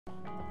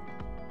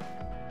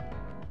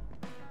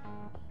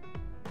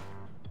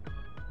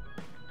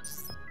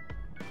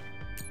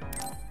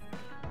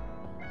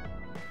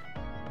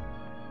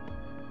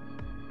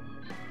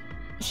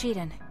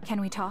Shiden,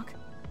 can we talk?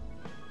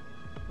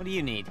 What do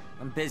you need?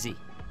 I'm busy.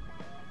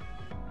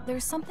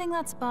 There's something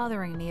that's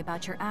bothering me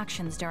about your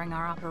actions during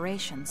our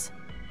operations.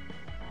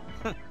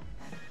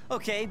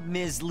 Okay,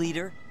 Ms.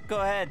 Leader.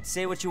 Go ahead,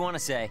 say what you want to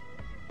say.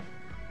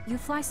 You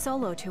fly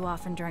solo too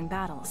often during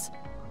battles.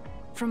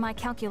 From my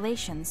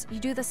calculations,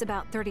 you do this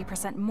about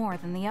 30% more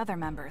than the other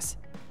members.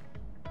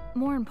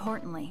 More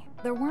importantly,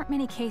 there weren't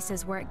many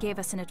cases where it gave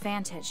us an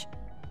advantage.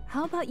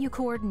 How about you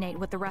coordinate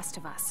with the rest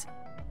of us?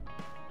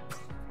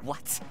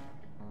 What?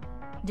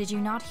 Did you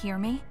not hear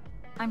me?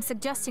 I'm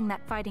suggesting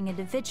that fighting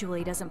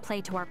individually doesn't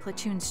play to our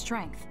platoon's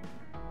strength.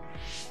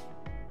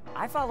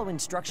 I follow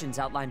instructions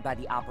outlined by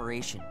the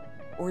operation.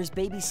 Or is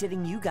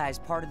babysitting you guys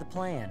part of the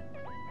plan?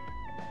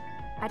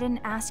 I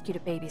didn't ask you to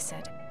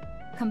babysit.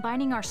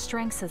 Combining our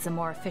strengths is a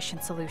more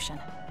efficient solution.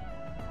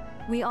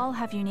 We all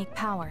have unique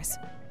powers.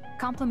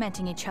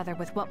 Complementing each other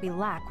with what we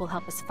lack will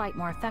help us fight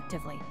more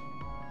effectively.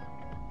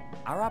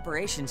 Our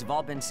operations have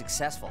all been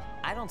successful.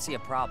 I don't see a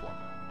problem.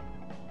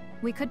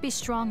 We could be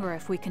stronger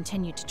if we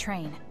continued to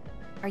train.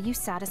 Are you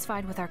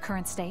satisfied with our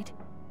current state?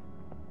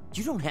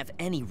 You don't have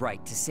any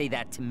right to say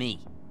that to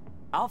me.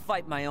 I'll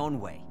fight my own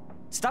way.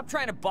 Stop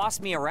trying to boss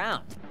me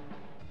around.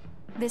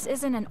 This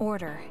isn't an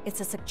order,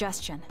 it's a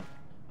suggestion.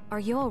 Are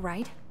you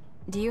alright?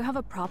 Do you have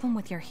a problem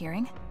with your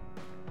hearing?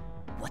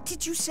 What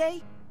did you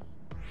say?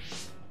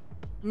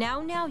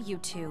 Now, you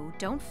two,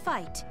 don't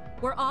fight.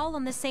 We're all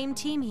on the same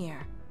team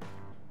here.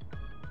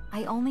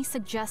 I only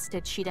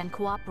suggested Shiden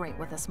cooperate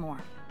with us more.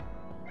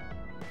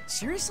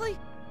 Seriously?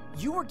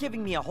 You were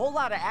giving me a whole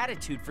lot of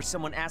attitude for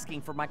someone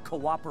asking for my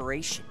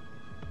cooperation.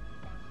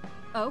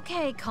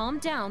 Okay, calm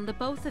down, the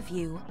both of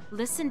you.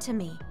 Listen to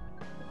me.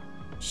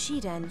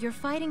 Shiden, your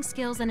fighting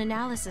skills and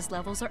analysis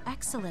levels are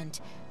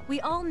excellent. We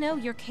all know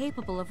you're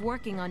capable of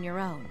working on your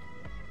own.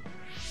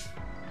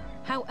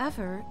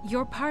 However,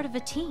 you're part of a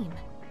team.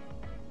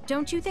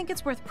 Don't you think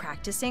it's worth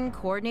practicing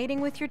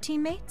coordinating with your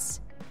teammates?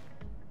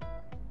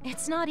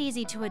 It's not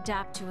easy to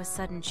adapt to a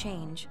sudden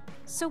change,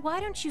 so why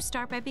don't you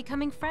start by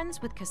becoming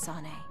friends with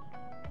Kasane?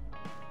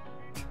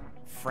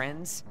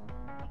 Friends?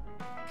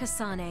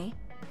 Kasane,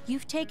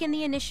 you've taken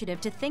the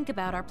initiative to think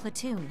about our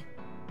platoon.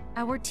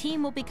 Our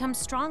team will become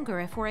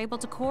stronger if we're able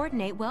to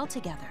coordinate well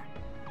together.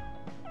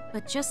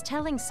 But just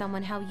telling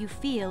someone how you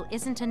feel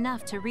isn't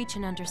enough to reach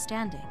an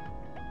understanding.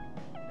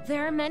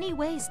 There are many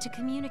ways to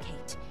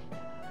communicate.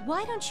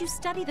 Why don't you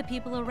study the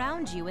people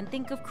around you and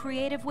think of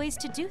creative ways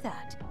to do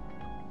that?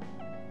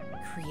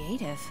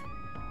 Creative?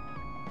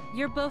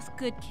 You're both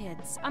good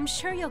kids. I'm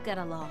sure you'll get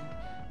along.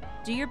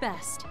 Do your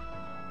best.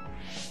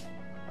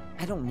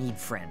 I don't need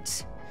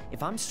friends.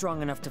 If I'm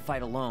strong enough to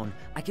fight alone,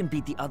 I can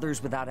beat the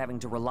others without having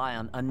to rely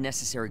on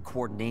unnecessary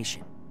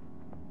coordination.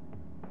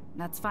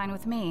 That's fine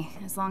with me,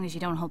 as long as you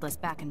don't hold us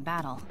back in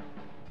battle.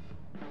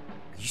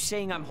 Are you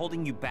saying I'm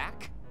holding you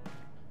back?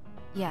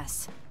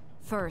 Yes.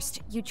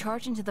 First, you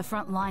charge into the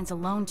front lines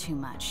alone too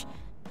much.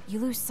 You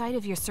lose sight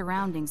of your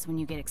surroundings when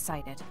you get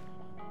excited.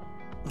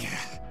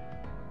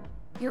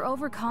 Your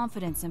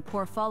overconfidence and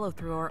poor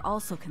follow-through are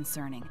also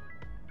concerning.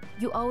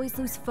 You always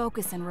lose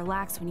focus and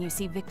relax when you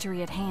see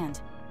victory at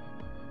hand.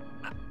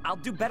 I'll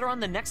do better on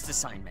the next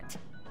assignment.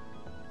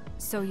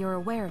 So you're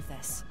aware of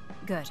this.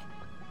 Good.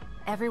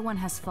 Everyone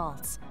has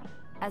faults.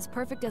 As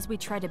perfect as we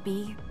try to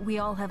be, we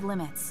all have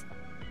limits.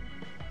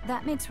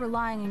 That makes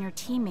relying on your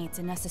teammates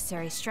a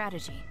necessary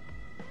strategy.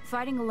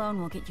 Fighting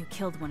alone will get you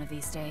killed one of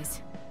these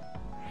days.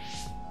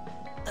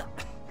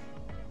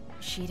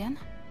 Shiden?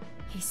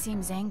 He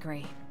seems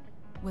angry.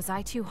 Was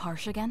I too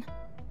harsh again?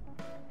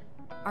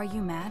 Are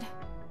you mad?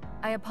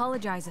 I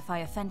apologize if I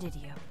offended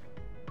you.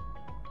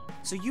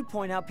 So you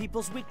point out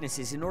people's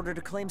weaknesses in order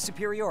to claim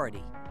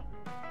superiority?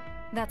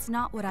 That's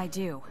not what I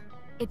do.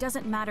 It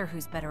doesn't matter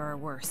who's better or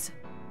worse.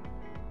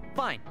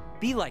 Fine,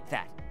 be like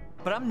that.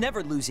 But I'm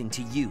never losing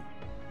to you.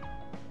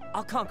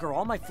 I'll conquer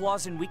all my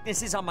flaws and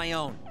weaknesses on my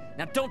own.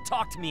 Now don't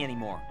talk to me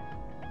anymore.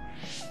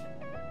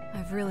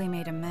 I've really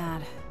made him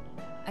mad.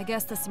 I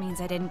guess this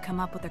means I didn't come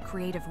up with a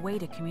creative way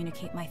to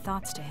communicate my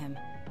thoughts to him.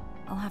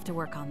 I'll have to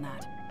work on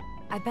that.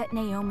 I bet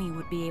Naomi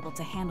would be able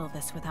to handle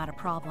this without a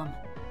problem.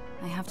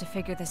 I have to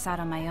figure this out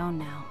on my own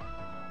now.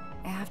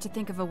 I have to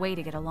think of a way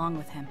to get along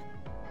with him.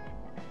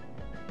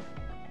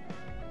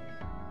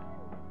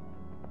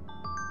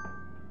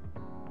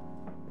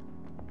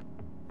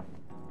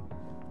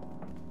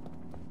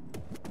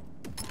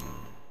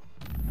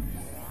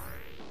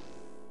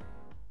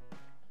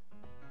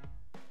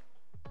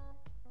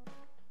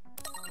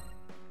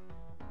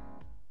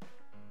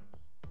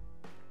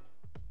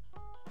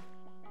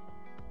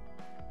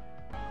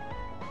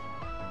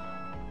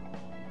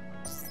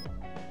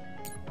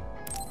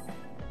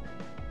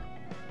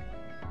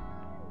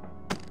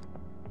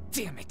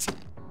 Damn it!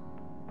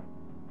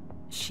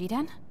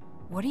 Shiden?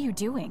 What are you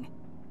doing?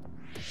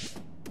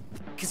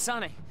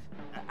 Kasane,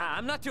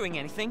 I'm not doing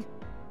anything.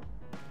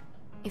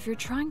 If you're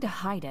trying to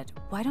hide it,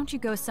 why don't you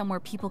go somewhere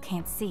people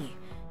can't see?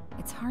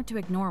 It's hard to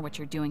ignore what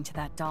you're doing to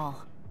that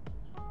doll.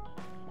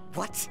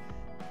 What?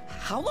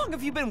 How long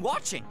have you been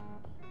watching?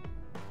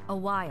 A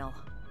while.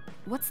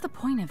 What's the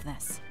point of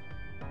this?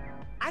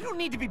 I don't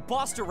need to be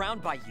bossed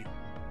around by you.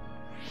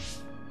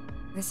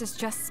 This is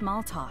just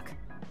small talk.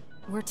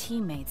 We're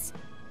teammates.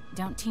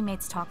 Don't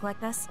teammates talk like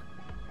this?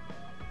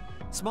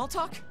 Small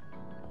talk?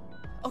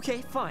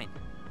 Okay, fine.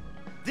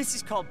 This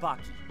is called Baki.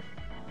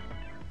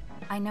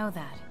 I know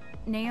that.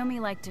 Naomi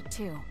liked it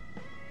too.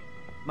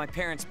 My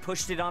parents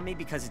pushed it on me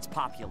because it's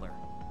popular.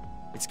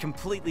 It's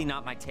completely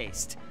not my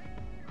taste.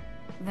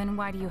 Then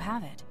why do you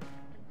have it?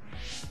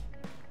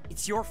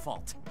 It's your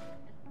fault.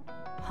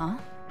 Huh?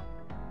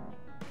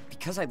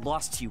 Because I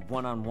lost to you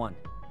one-on-one.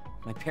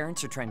 My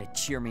parents are trying to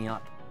cheer me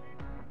up.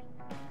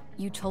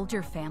 You told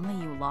your family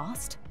you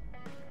lost?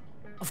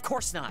 Of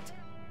course not.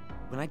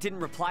 When I didn't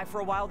reply for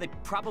a while, they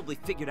probably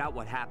figured out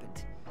what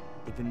happened.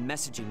 They've been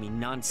messaging me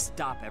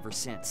non-stop ever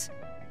since.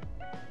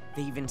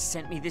 They even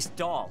sent me this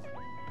doll.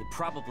 They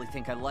probably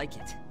think I like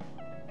it.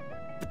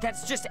 But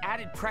that's just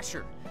added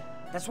pressure.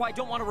 That's why I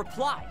don't want to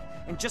reply.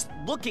 And just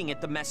looking at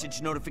the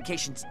message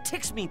notifications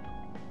ticks me.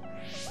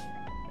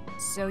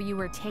 So you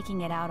were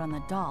taking it out on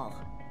the doll?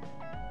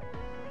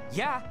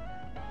 Yeah.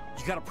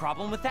 You got a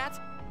problem with that?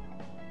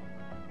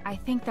 I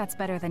think that's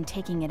better than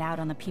taking it out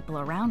on the people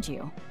around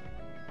you.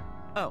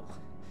 Oh.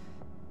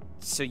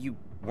 So you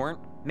weren't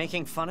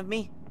making fun of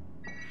me?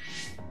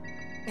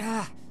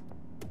 Ah.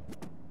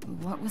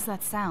 What was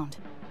that sound?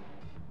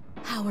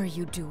 How are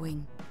you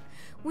doing?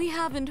 We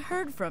haven't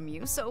heard from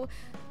you, so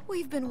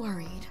we've been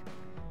worried.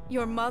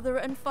 Your mother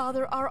and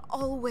father are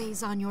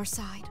always on your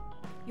side.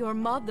 Your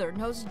mother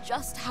knows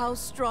just how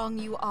strong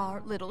you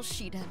are, little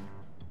Shiden.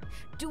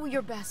 Do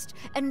your best,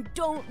 and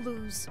don't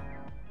lose.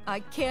 I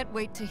can't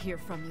wait to hear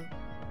from you.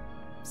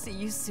 See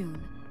you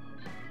soon.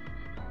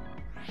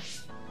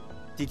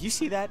 Did you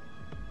see that?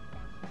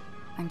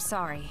 I'm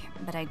sorry,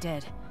 but I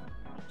did.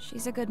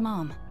 She's a good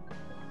mom.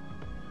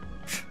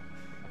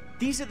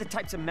 These are the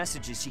types of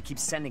messages she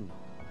keeps sending me.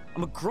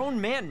 I'm a grown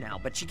man now,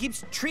 but she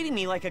keeps treating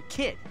me like a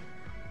kid.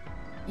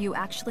 You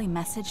actually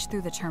messaged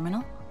through the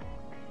terminal?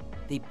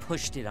 They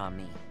pushed it on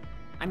me.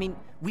 I mean,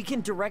 we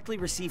can directly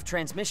receive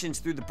transmissions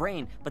through the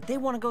brain, but they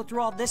want to go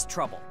through all this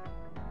trouble.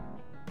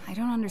 I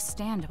don't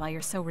understand why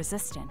you're so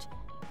resistant.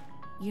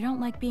 You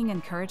don't like being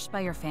encouraged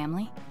by your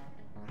family?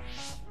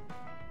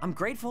 I'm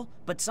grateful,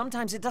 but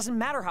sometimes it doesn't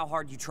matter how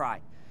hard you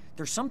try.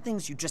 There's some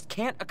things you just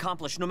can't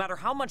accomplish no matter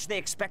how much they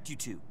expect you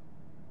to.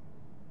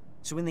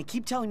 So when they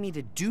keep telling me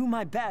to do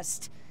my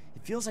best,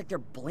 it feels like they're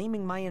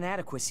blaming my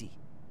inadequacy.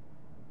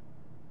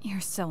 You're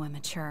so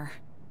immature.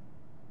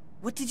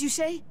 What did you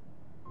say?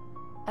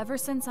 Ever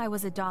since I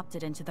was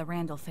adopted into the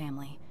Randall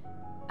family,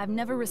 I've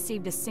never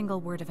received a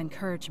single word of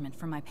encouragement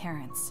from my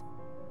parents.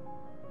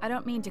 I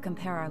don't mean to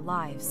compare our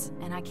lives,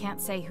 and I can't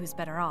say who's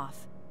better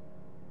off.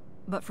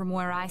 But from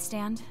where I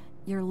stand,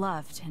 you're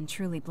loved and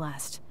truly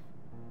blessed.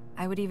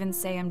 I would even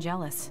say I'm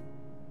jealous.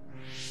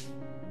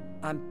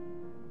 I'm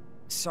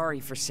sorry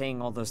for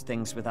saying all those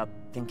things without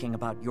thinking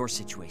about your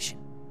situation.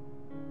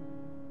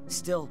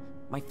 Still,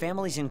 my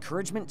family's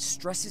encouragement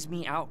stresses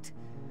me out.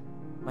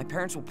 My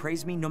parents will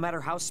praise me no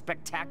matter how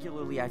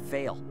spectacularly I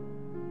fail.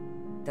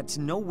 That's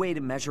no way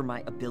to measure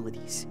my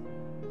abilities.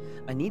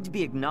 I need to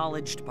be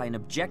acknowledged by an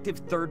objective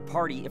third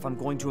party if I'm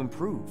going to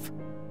improve.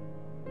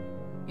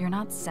 You're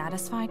not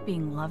satisfied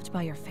being loved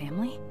by your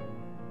family?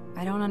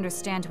 I don't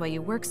understand why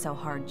you work so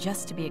hard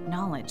just to be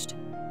acknowledged.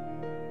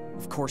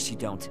 Of course you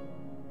don't.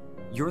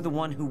 You're the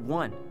one who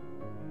won,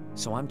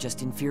 so I'm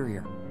just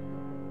inferior.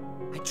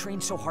 I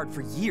trained so hard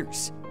for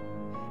years,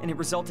 and it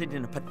resulted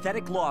in a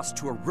pathetic loss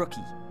to a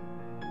rookie.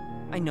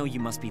 I know you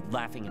must be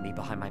laughing at me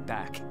behind my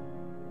back.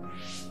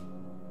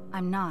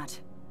 I'm not.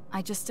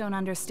 I just don't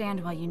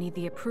understand why you need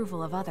the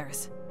approval of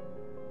others.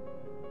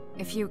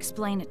 If you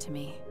explain it to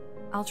me,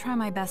 I'll try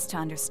my best to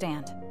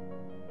understand.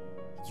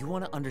 You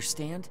want to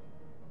understand?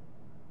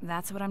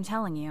 That's what I'm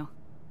telling you.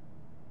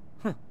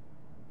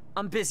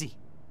 I'm busy.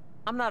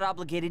 I'm not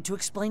obligated to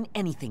explain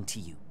anything to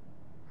you.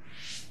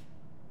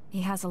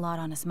 He has a lot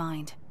on his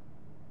mind.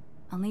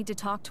 I'll need to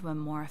talk to him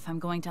more if I'm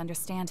going to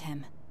understand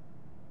him.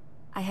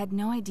 I had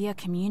no idea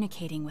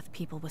communicating with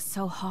people was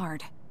so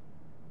hard.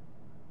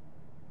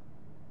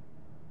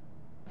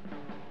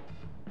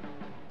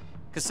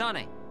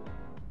 Kasane,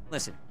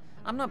 listen,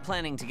 I'm not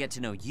planning to get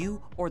to know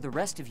you or the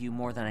rest of you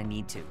more than I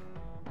need to.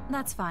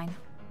 That's fine.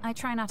 I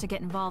try not to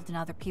get involved in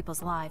other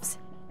people's lives.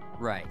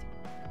 Right.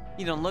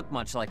 You don't look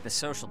much like the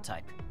social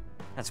type.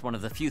 That's one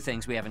of the few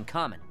things we have in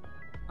common.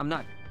 I'm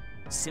not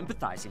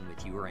sympathizing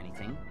with you or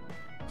anything.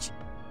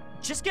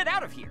 Just get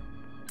out of here!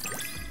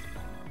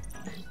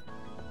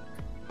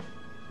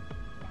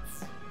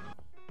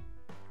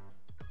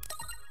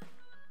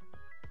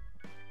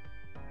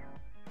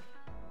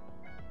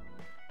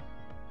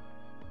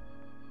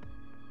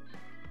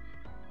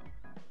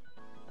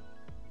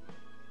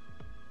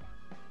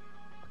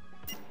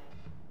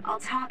 I'll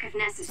talk if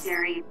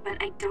necessary,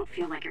 but I don't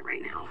feel like it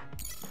right now.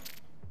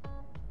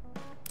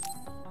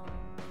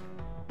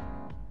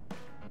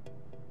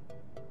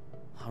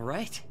 All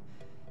right.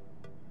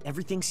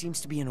 Everything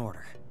seems to be in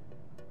order.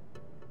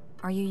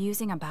 Are you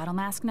using a battle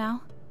mask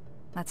now?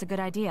 That's a good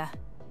idea.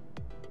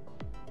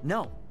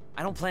 No,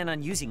 I don't plan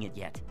on using it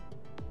yet.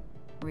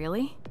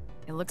 Really?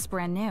 It looks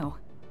brand new.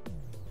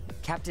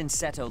 Captain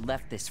Seto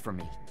left this for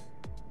me.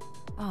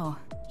 Oh,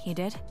 he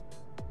did?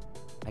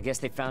 I guess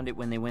they found it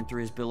when they went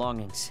through his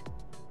belongings,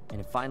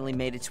 and it finally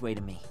made its way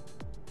to me.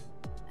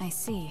 I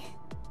see.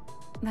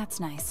 That's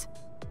nice.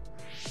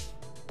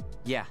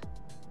 Yeah,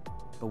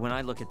 but when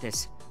I look at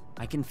this,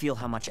 I can feel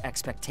how much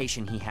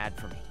expectation he had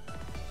for me.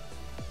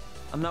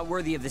 I'm not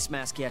worthy of this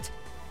mask yet.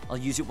 I'll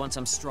use it once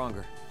I'm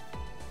stronger.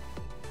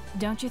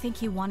 Don't you think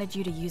he wanted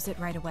you to use it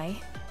right away?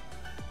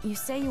 You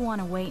say you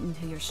want to wait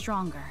until you're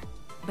stronger,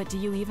 but do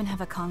you even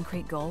have a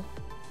concrete goal?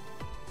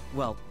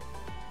 Well,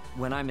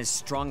 when I'm as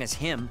strong as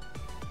him...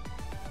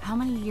 How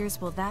many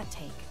years will that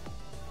take?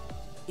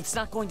 It's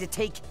not going to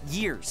take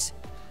years.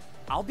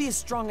 I'll be as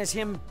strong as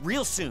him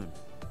real soon.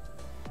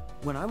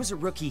 When I was a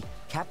rookie,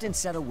 Captain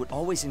Seto would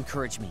always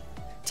encourage me,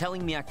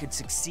 telling me I could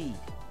succeed.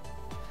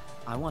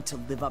 I want to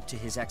live up to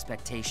his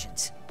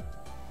expectations.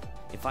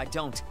 If I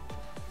don't,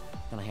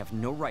 then I have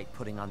no right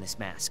putting on this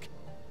mask.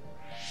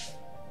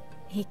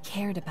 He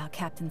cared about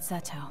Captain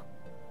Seto.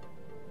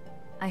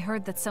 I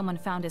heard that someone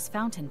found his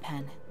fountain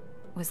pen.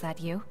 Was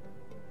that you?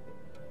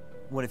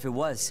 What if it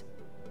was?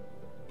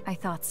 I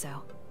thought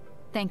so.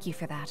 Thank you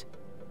for that.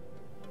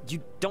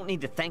 You don't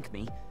need to thank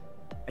me.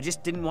 I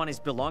just didn't want his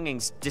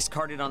belongings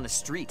discarded on the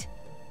street.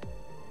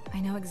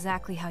 I know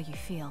exactly how you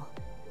feel.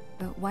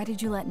 But why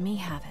did you let me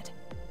have it?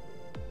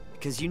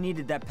 Because you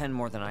needed that pen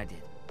more than I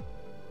did.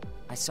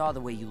 I saw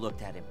the way you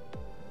looked at him.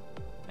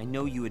 I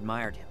know you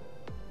admired him.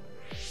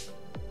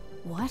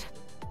 What?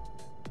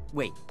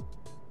 Wait,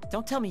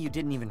 don't tell me you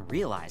didn't even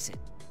realize it.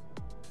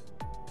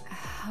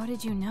 How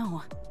did you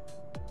know?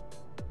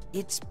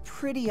 It's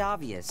pretty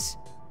obvious.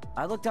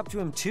 I looked up to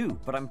him too,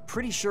 but I'm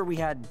pretty sure we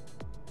had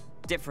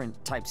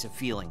different types of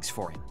feelings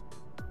for him.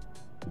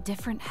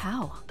 Different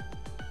how?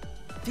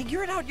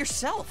 Figure it out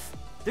yourself.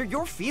 They're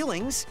your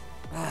feelings.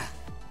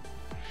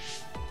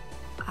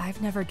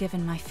 I've never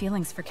given my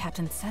feelings for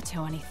Captain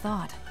Seto any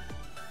thought.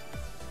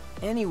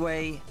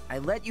 Anyway, I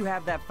let you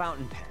have that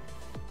fountain pen.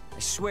 I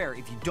swear,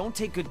 if you don't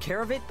take good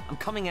care of it, I'm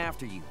coming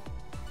after you.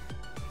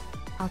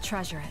 I'll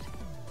treasure it.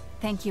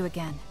 Thank you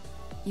again.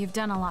 You've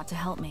done a lot to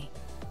help me.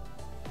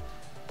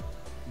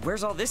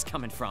 Where's all this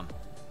coming from?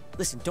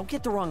 Listen, don't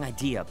get the wrong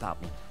idea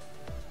about me.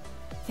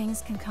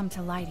 Things can come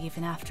to light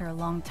even after a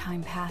long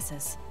time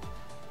passes.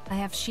 I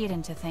have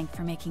Shiden to thank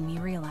for making me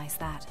realize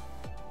that.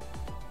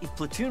 If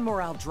platoon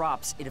morale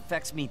drops, it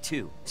affects me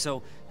too.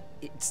 So,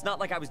 it's not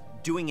like I was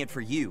doing it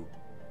for you.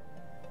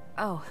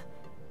 Oh,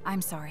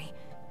 I'm sorry.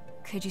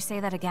 Could you say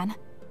that again?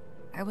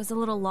 I was a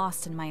little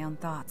lost in my own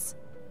thoughts.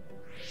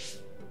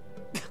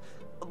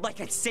 Like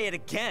I'd say it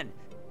again!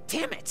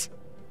 Damn it!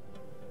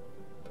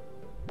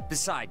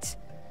 Besides,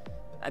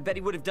 I bet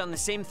he would have done the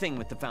same thing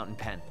with the fountain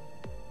pen.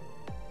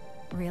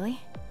 Really?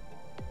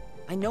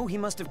 I know he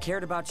must have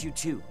cared about you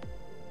too.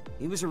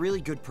 He was a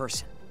really good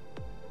person.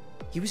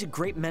 He was a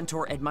great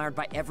mentor admired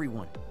by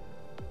everyone.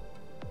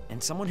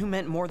 And someone who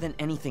meant more than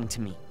anything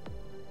to me.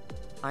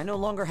 I no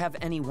longer have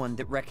anyone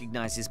that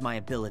recognizes my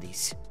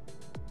abilities.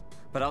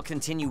 But I'll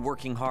continue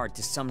working hard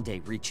to someday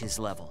reach his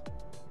level.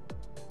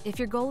 If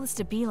your goal is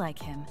to be like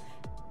him,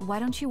 why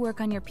don't you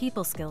work on your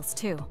people skills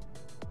too?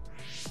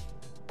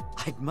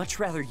 I'd much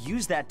rather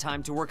use that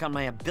time to work on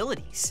my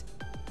abilities.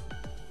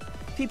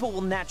 People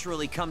will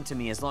naturally come to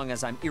me as long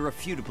as I'm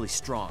irrefutably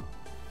strong.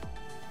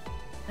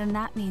 Then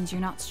that means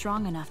you're not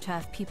strong enough to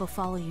have people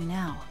follow you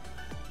now.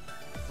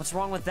 What's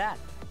wrong with that?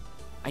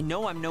 I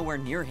know I'm nowhere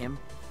near him.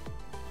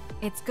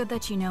 It's good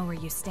that you know where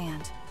you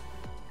stand.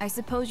 I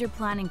suppose you're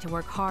planning to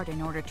work hard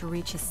in order to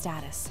reach his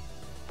status.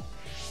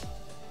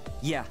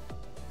 Yeah.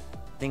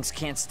 Things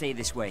can't stay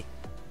this way.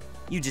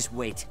 You just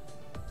wait.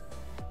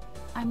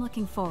 I'm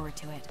looking forward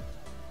to it.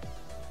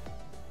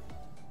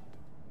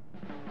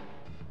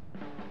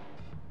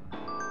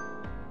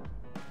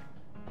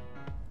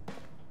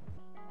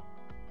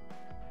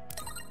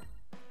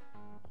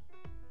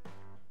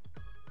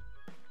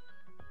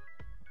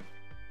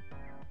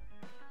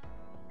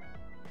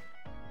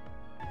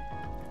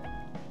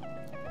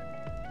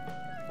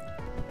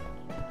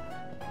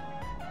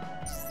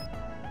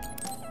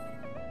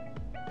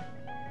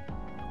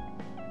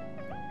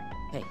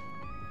 Hey,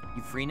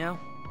 you free now?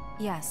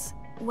 Yes.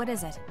 What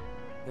is it?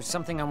 There's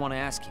something I want to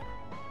ask you.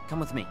 Come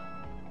with me.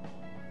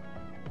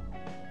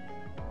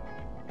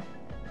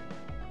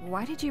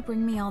 Why did you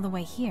bring me all the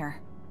way here?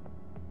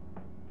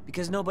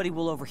 Because nobody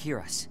will overhear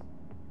us.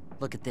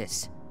 Look at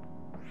this.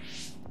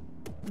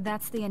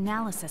 That's the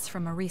analysis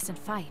from a recent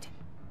fight.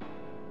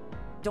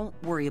 Don't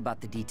worry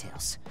about the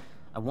details.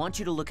 I want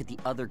you to look at the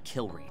other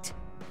kill rate.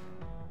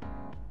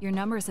 Your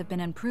numbers have been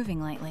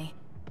improving lately.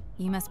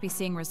 You must be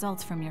seeing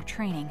results from your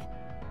training.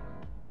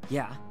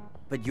 Yeah,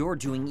 but you're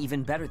doing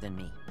even better than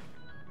me.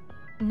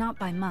 Not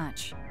by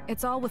much.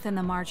 It's all within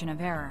the margin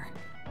of error.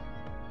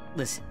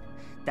 Listen,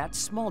 that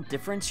small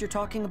difference you're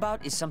talking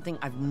about is something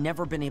I've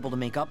never been able to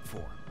make up for.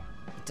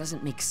 It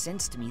doesn't make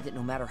sense to me that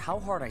no matter how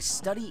hard I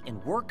study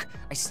and work,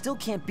 I still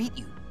can't beat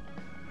you.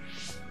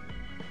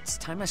 It's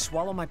time I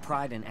swallow my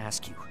pride and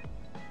ask you,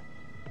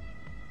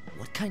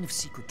 what kind of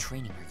secret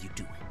training are you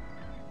doing?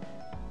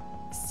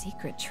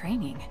 Secret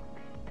training?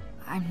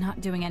 I'm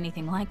not doing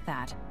anything like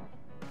that.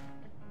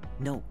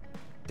 No,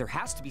 there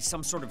has to be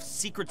some sort of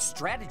secret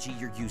strategy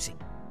you're using.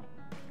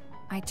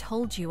 I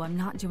told you I'm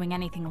not doing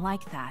anything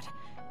like that.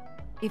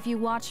 If you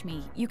watch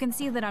me, you can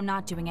see that I'm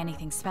not doing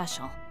anything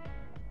special.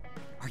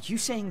 Are you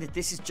saying that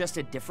this is just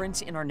a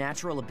difference in our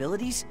natural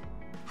abilities?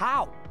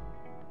 How?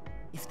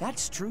 If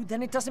that's true,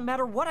 then it doesn't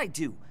matter what I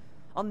do.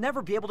 I'll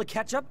never be able to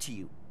catch up to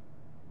you.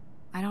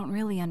 I don't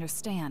really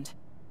understand.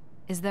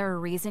 Is there a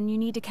reason you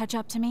need to catch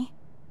up to me?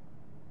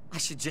 I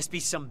should just be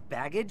some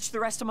baggage the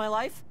rest of my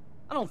life?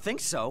 I don't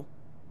think so.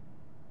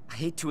 I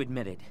hate to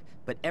admit it,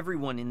 but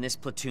everyone in this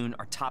platoon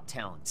are top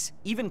talents,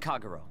 even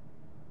Kagero.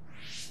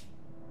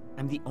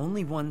 I'm the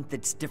only one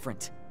that's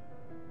different.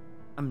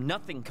 I'm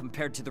nothing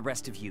compared to the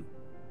rest of you.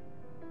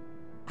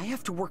 I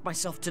have to work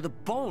myself to the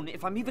bone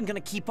if I'm even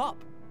gonna keep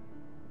up.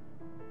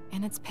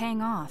 And it's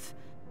paying off.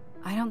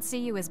 I don't see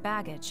you as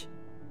baggage.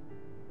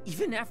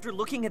 Even after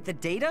looking at the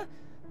data?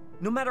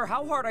 No matter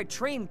how hard I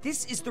train,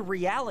 this is the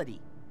reality.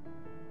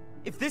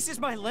 If this is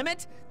my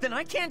limit, then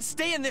I can't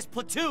stay in this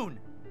platoon!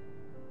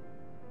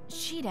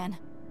 Shiden,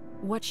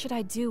 what should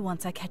I do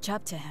once I catch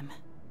up to him?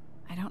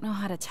 I don't know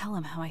how to tell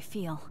him how I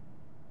feel.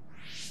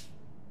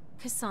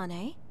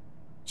 Kasane?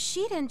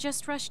 Shiden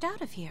just rushed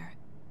out of here.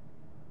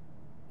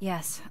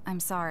 Yes, I'm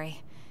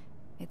sorry.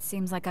 It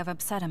seems like I've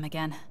upset him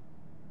again.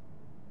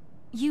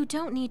 You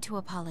don't need to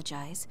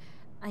apologize.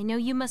 I know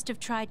you must have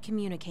tried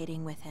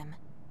communicating with him.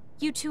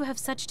 You two have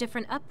such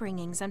different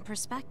upbringings and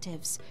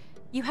perspectives.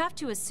 You have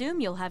to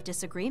assume you'll have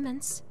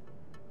disagreements.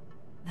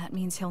 That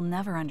means he'll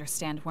never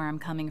understand where I'm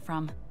coming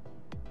from.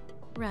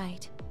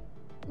 Right.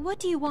 What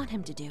do you want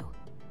him to do?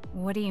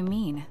 What do you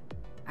mean?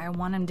 I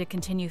want him to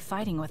continue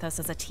fighting with us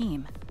as a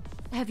team.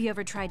 Have you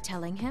ever tried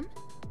telling him?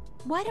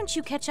 Why don't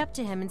you catch up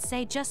to him and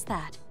say just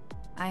that?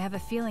 I have a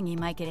feeling he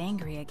might get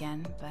angry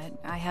again,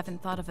 but I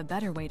haven't thought of a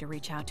better way to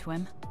reach out to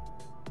him.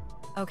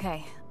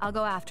 Okay, I'll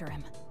go after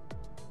him.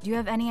 Do you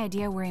have any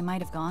idea where he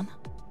might have gone?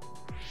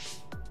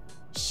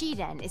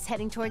 Shiden is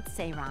heading towards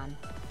Seiran.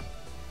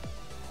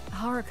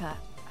 Haruka,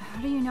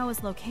 how do you know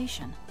his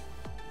location?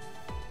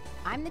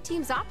 I'm the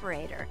team's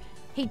operator.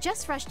 He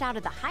just rushed out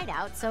of the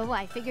hideout, so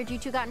I figured you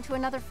two got into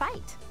another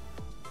fight.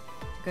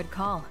 Good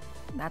call.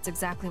 That's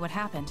exactly what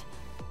happened.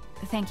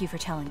 Thank you for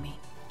telling me.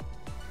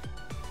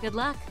 Good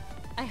luck.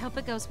 I hope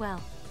it goes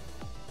well.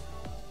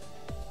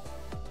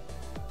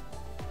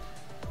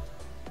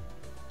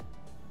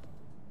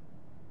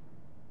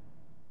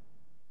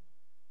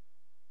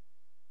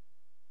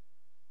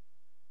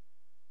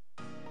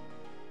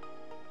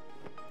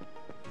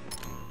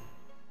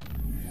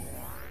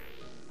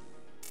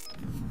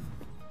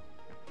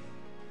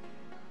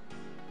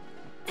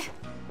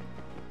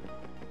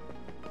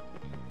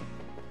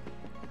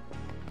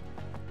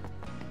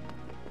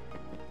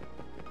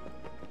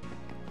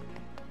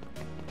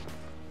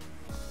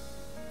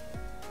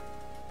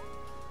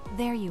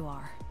 There you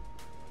are.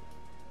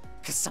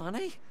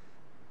 Kasane?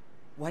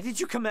 Why did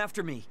you come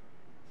after me?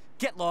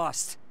 Get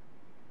lost!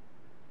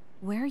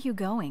 Where are you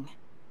going?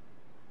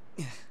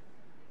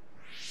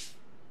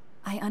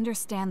 I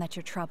understand that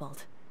you're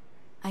troubled.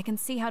 I can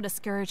see how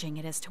discouraging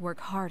it is to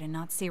work hard and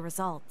not see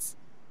results.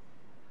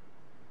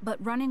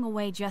 But running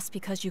away just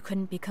because you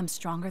couldn't become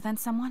stronger than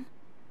someone?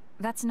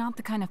 That's not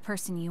the kind of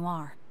person you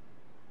are.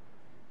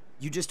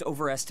 You just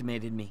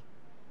overestimated me.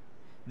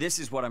 This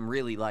is what I'm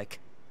really like.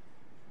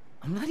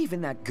 I'm not even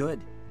that good.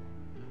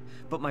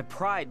 But my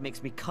pride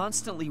makes me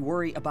constantly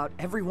worry about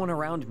everyone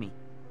around me.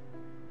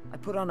 I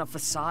put on a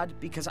facade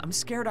because I'm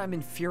scared I'm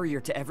inferior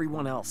to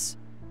everyone else.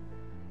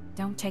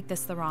 Don't take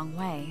this the wrong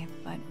way,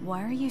 but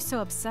why are you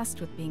so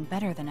obsessed with being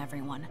better than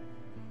everyone?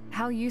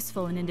 How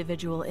useful an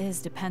individual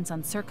is depends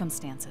on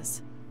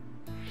circumstances.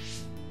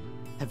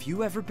 Have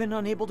you ever been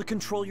unable to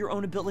control your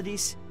own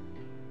abilities?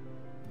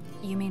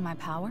 You mean my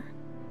power?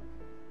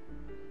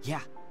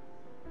 Yeah.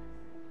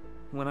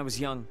 When I was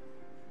young,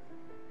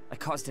 I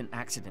caused an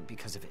accident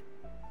because of it.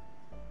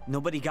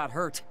 Nobody got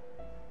hurt,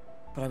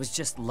 but I was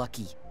just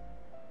lucky.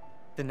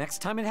 The next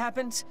time it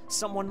happens,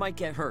 someone might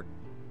get hurt.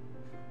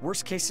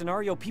 Worst case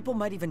scenario, people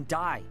might even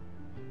die.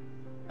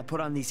 I put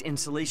on these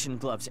insulation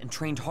gloves and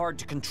trained hard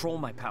to control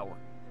my power.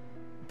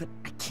 But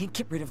I can't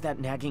get rid of that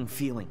nagging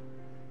feeling.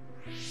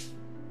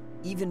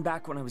 Even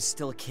back when I was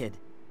still a kid,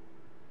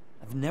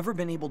 I've never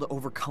been able to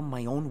overcome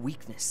my own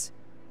weakness.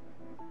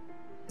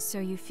 So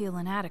you feel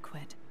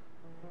inadequate?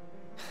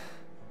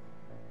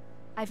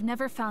 I've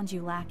never found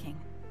you lacking.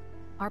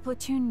 Our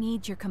platoon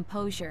needs your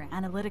composure,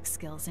 analytic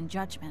skills, and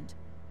judgment.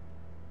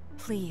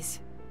 Please,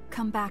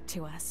 come back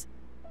to us.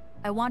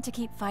 I want to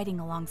keep fighting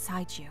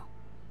alongside you.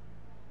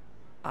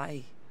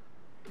 An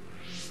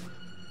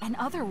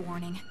other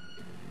warning.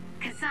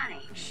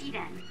 Kasane,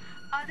 Shiden,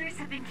 others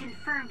have been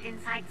confirmed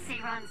inside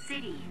Seiran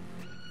City.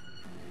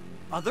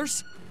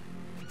 Others?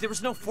 There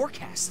was no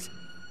forecast.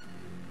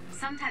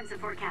 Sometimes the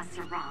forecasts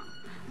are wrong.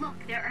 Look,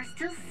 there are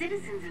still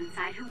citizens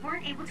inside who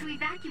weren't able to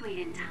evacuate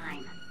in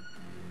time.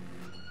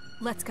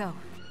 Let's go.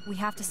 We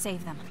have to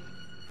save them.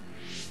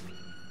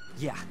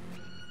 Yeah.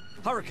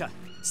 Haruka,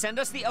 send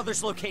us the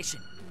others' location.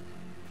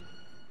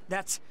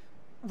 That's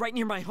right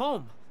near my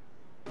home.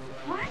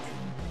 What?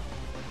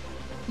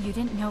 You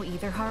didn't know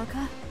either,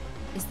 Haruka?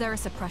 Is there a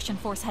suppression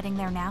force heading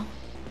there now?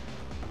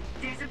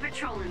 There's a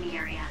patrol in the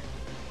area.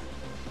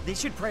 They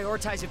should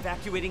prioritize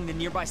evacuating the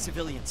nearby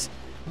civilians.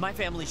 My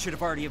family should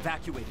have already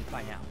evacuated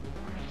by now.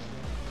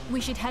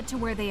 We should head to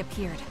where they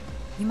appeared.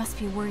 You must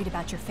be worried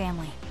about your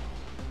family.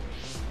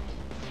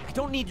 I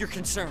don't need your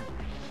concern.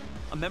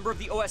 A member of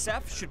the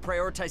OSF should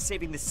prioritize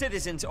saving the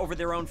citizens over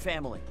their own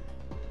family.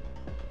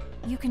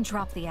 You can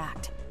drop the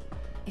act.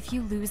 If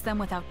you lose them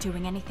without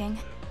doing anything,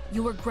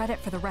 you'll regret it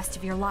for the rest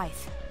of your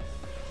life.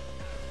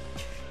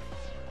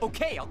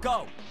 Okay, I'll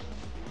go.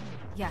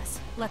 Yes,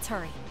 let's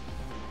hurry.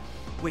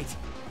 Wait,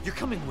 you're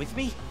coming with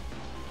me?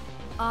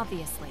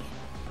 Obviously.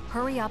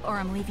 Hurry up or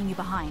I'm leaving you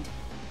behind.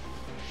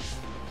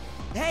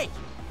 Hey,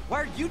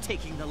 why are you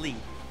taking the lead?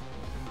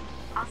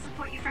 I'll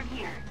support you from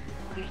here.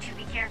 You two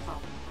be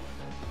careful.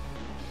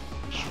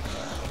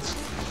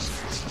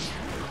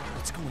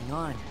 What's going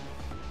on?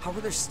 How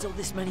are there still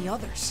this many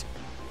others?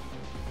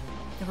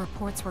 The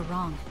reports were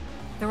wrong.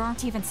 There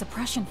aren't even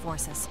suppression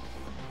forces.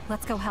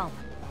 Let's go help.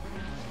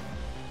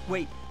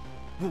 Wait,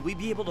 will we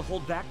be able to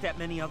hold back that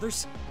many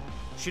others?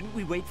 Shouldn't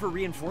we wait for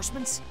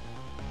reinforcements?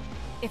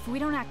 If we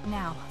don't act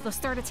now, they'll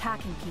start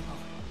attacking people.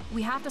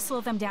 We have to slow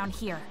them down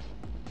here.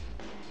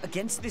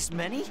 Against this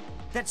many?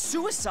 That's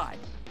suicide!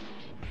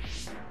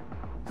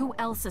 Who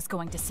else is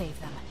going to save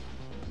them?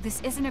 This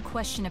isn't a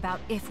question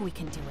about if we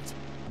can do it.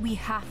 We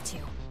have to.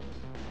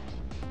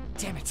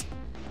 Damn it!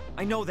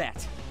 I know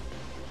that!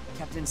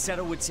 Captain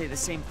Seto would say the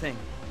same thing.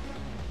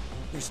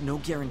 There's no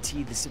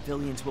guarantee the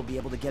civilians will be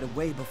able to get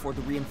away before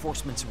the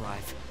reinforcements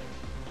arrive.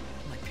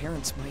 My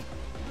parents might...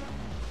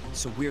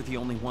 So we're the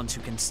only ones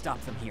who can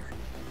stop them here.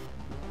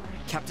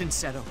 Captain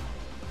Seto,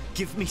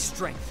 give me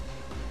strength.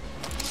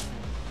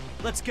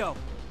 Let's go.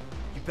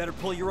 You better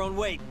pull your own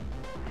weight.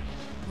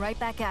 Right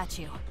back at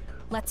you.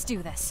 Let's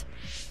do this.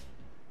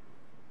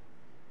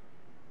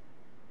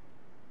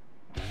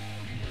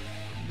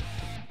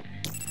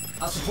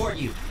 I'll support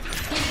you.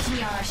 Give it to me,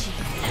 Arashi.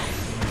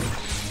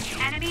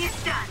 Enemy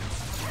is done.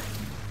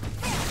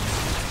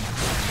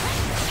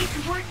 It's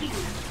working.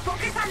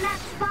 Focus on that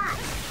spot.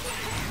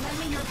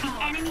 The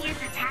enemy is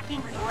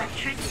attacking with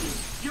electricity.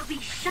 You'll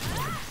be shot.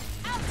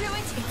 I'll do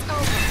it. It's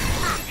over.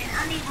 And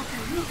unable to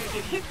move if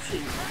it hits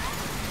you.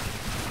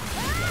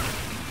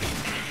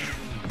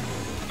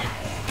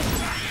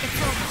 It's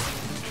over.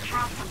 It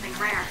dropped something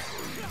rare.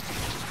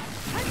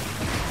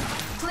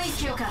 Please,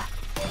 Kyoka.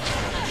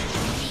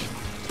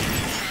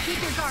 Keep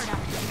your guard up.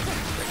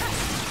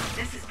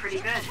 This is pretty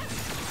good.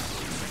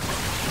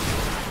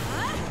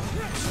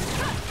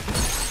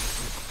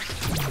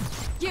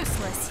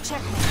 Useless.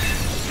 Checkmate.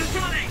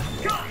 Kasane,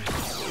 go!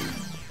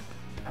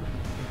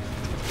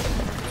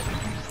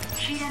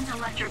 Shiden's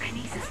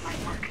electrokinesis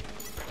might work.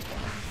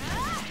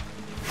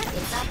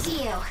 It's up to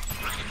you.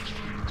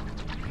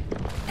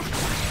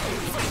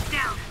 It's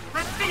down.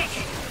 Let's finish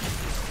it.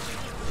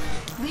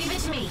 Leave it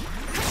to me.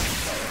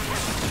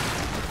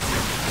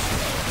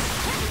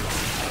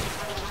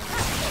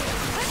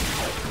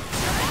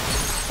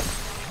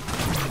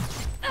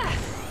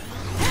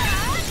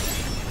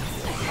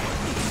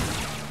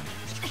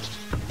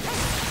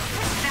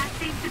 That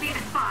seems to be the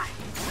spot.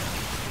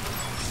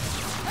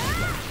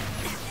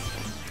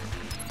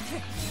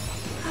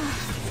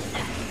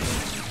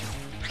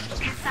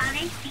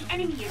 Kasane, the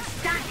enemy is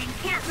stunned and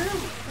can't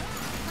move.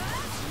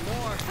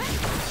 More.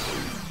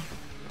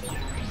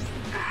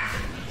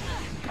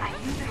 I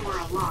knew there were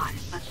a lot,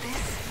 but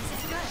this...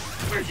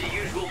 Where's the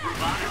usual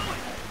bravado?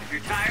 If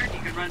you're tired, you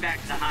can run back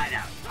to the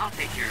hideout. I'll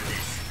take care of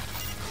this.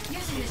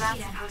 Is that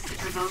supposed to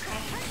provoke me?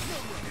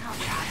 How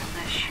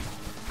childish.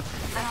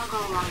 But I'll go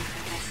along with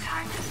it this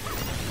time.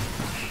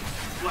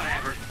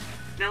 Whatever.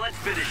 Now let's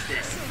finish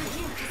this.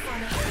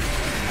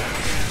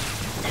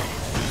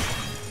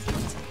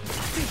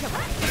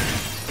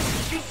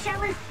 The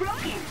shell is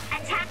broken!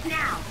 Attack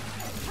now!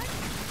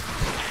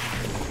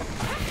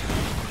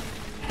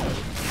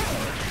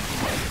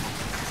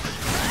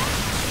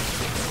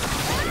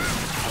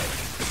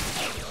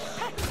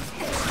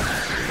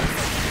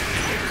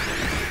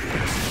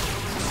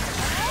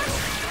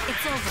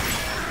 It's over.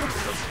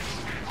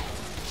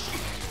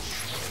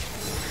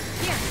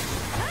 Here.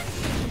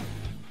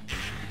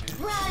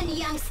 Run,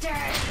 youngster!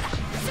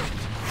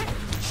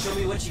 Show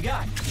me what you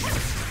got.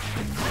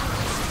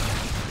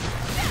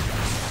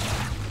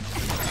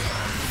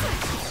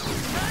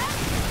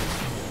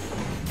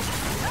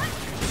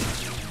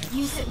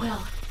 Use it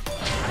well.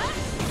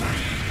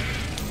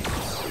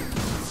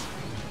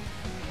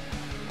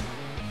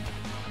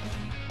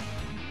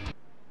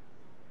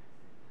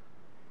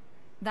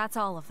 That's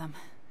all of them.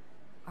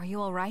 Are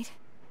you all right?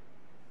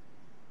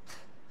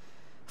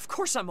 Of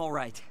course I'm all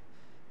right.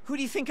 Who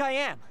do you think I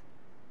am?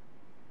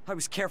 I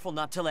was careful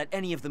not to let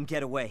any of them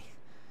get away.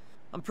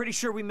 I'm pretty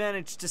sure we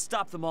managed to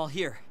stop them all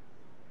here.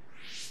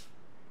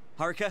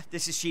 Haruka,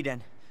 this is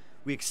Shiden.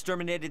 We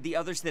exterminated the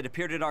others that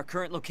appeared at our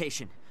current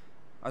location.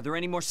 Are there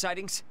any more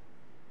sightings?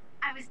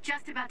 I was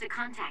just about to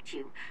contact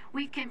you.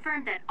 We've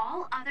confirmed that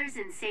all others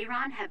in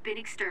Seiran have been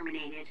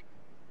exterminated.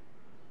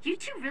 You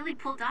two really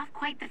pulled off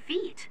quite the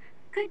feat.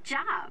 Good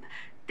job.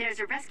 There's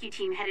a rescue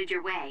team headed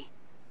your way.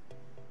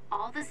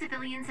 All the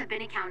civilians have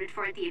been accounted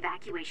for at the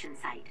evacuation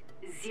site.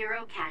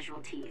 0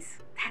 casualties.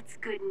 That's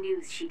good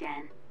news,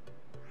 Shiden.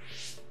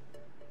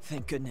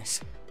 Thank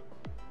goodness.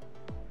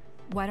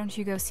 Why don't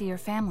you go see your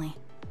family?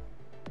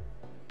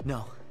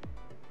 No.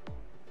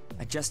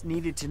 I just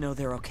needed to know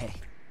they're okay.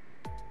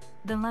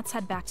 Then let's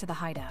head back to the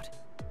hideout.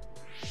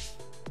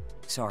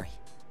 Sorry.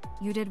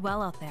 You did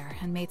well out there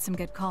and made some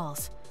good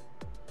calls.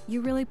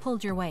 You really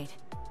pulled your weight.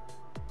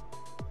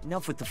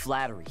 Enough with the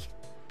flattery.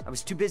 I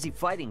was too busy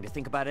fighting to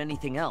think about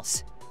anything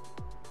else.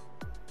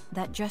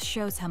 That just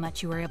shows how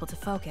much you were able to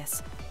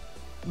focus.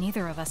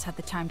 Neither of us had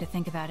the time to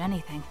think about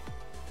anything.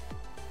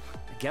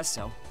 I guess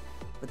so.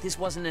 But this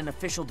wasn't an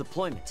official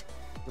deployment.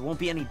 There won't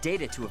be any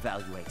data to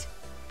evaluate.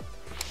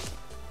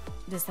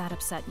 Does that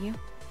upset you?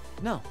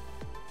 No.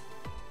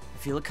 I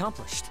feel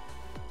accomplished.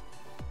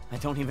 I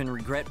don't even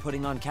regret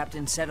putting on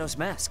Captain Seto's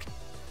mask.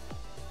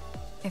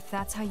 If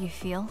that's how you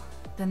feel,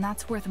 then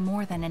that's worth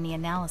more than any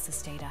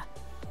analysis data.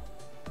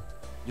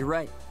 You're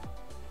right.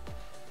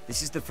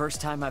 This is the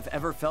first time I've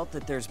ever felt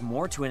that there's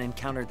more to an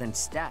encounter than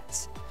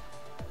stats.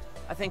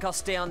 I think I'll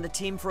stay on the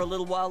team for a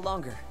little while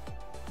longer.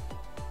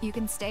 You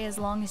can stay as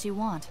long as you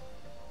want.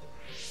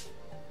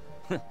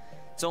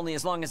 It's only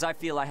as long as I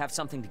feel I have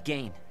something to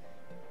gain.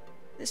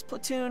 This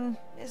platoon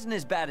isn't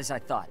as bad as I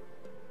thought.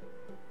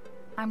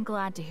 I'm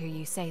glad to hear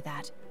you say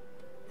that.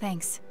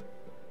 Thanks.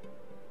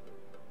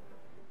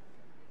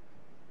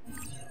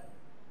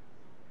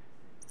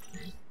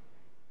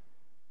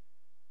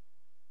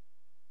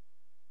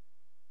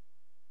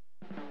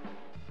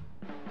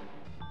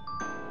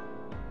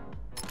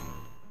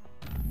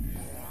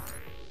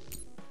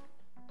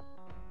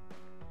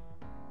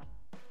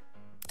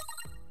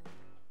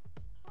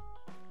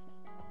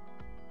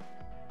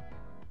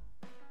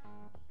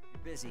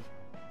 Busy,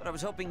 but I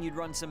was hoping you'd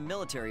run some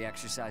military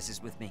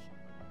exercises with me.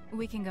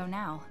 We can go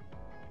now.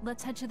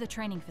 Let's head to the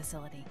training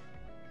facility.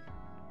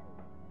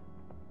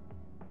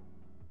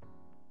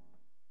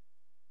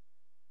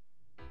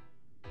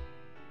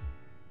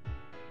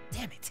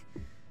 Damn it!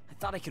 I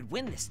thought I could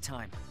win this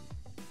time.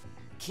 I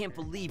can't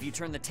believe you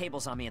turned the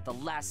tables on me at the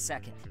last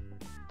second.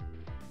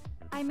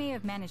 I may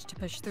have managed to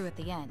push through at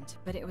the end,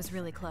 but it was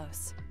really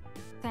close.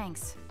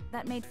 Thanks.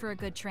 That made for a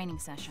good training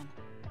session.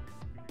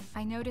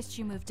 I noticed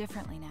you move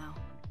differently now.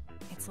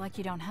 It's like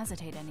you don't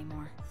hesitate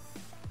anymore.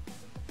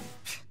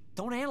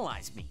 Don't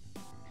analyze me.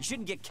 You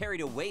shouldn't get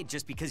carried away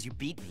just because you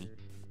beat me.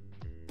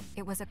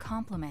 It was a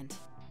compliment.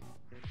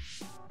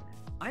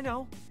 I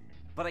know,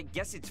 but I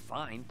guess it's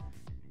fine.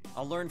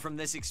 I'll learn from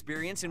this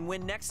experience and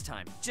win next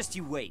time. Just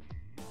you wait.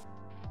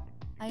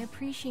 I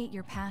appreciate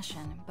your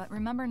passion, but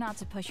remember not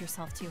to push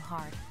yourself too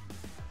hard.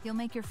 You'll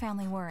make your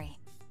family worry.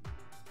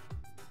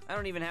 I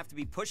don't even have to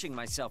be pushing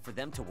myself for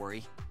them to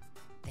worry.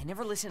 They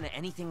never listen to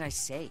anything I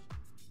say.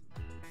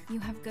 You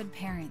have good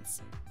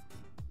parents.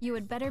 You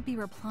had better be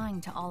replying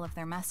to all of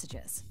their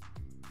messages.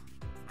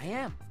 I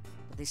am,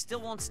 but they still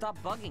won't stop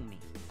bugging me.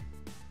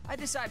 I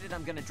decided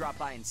I'm gonna drop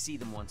by and see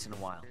them once in a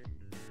while.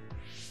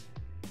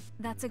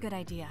 That's a good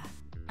idea.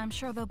 I'm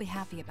sure they'll be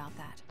happy about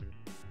that.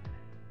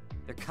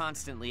 They're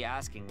constantly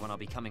asking when I'll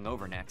be coming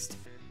over next.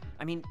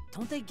 I mean,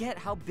 don't they get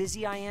how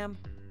busy I am?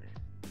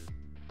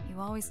 You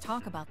always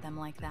talk about them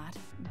like that,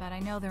 but I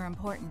know they're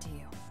important to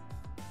you.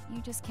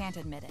 You just can't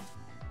admit it.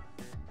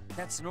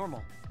 That's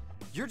normal.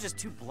 You're just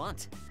too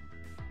blunt.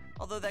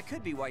 Although that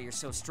could be why you're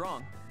so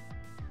strong.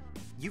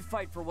 You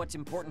fight for what's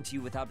important to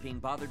you without being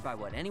bothered by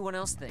what anyone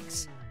else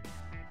thinks.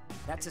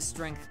 That's a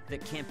strength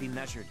that can't be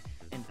measured,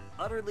 and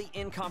utterly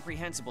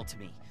incomprehensible to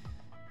me.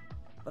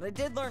 But I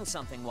did learn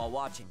something while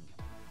watching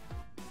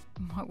you.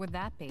 What would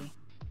that be?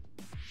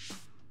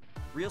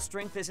 Real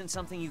strength isn't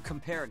something you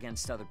compare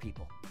against other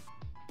people.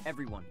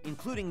 Everyone,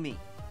 including me,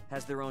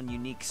 has their own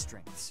unique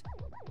strengths.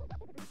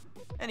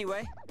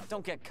 Anyway,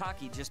 don't get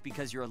cocky just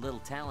because you're a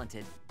little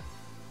talented.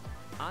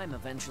 I'm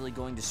eventually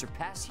going to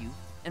surpass you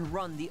and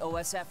run the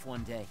OSF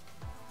one day.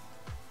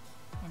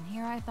 And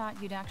here I thought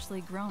you'd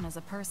actually grown as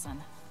a person.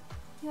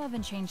 You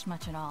haven't changed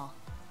much at all.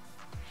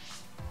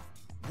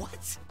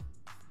 What?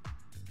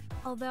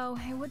 Although,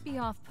 it would be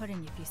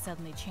off-putting if you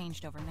suddenly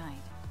changed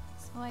overnight.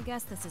 So I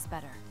guess this is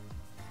better.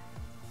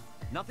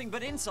 Nothing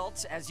but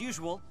insults, as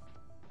usual.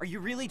 Are you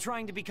really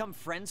trying to become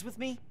friends with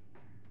me?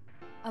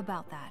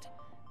 About that.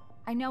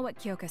 I know what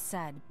Kyoka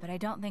said, but I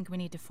don't think we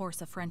need to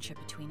force a friendship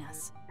between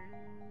us.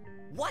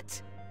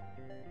 What?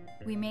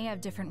 We may have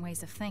different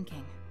ways of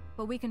thinking,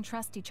 but we can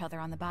trust each other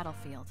on the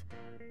battlefield.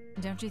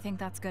 Don't you think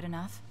that's good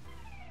enough?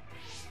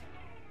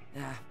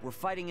 We're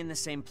fighting in the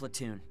same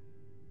platoon.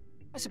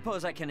 I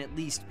suppose I can at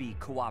least be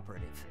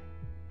cooperative.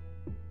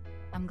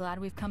 I'm glad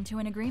we've come to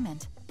an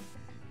agreement.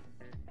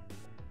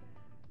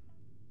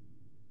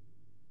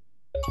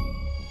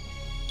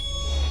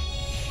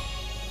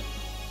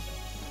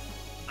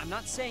 I'm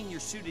not saying you're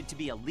suited to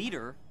be a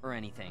leader or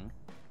anything,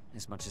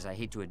 as much as I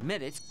hate to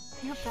admit it.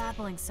 You're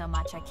babbling so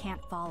much I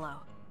can't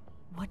follow.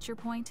 What's your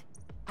point?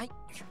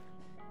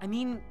 I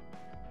mean,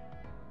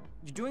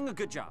 you're doing a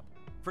good job.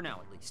 For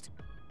now, at least.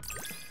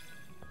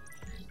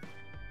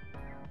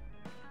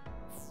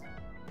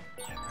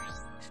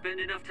 Spend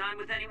enough time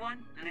with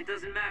anyone, and it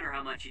doesn't matter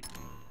how much you...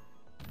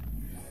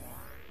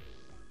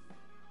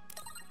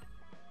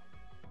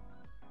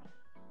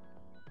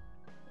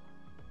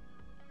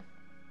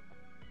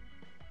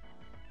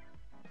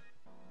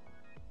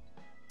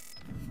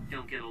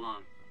 don't get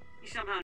along. You somehow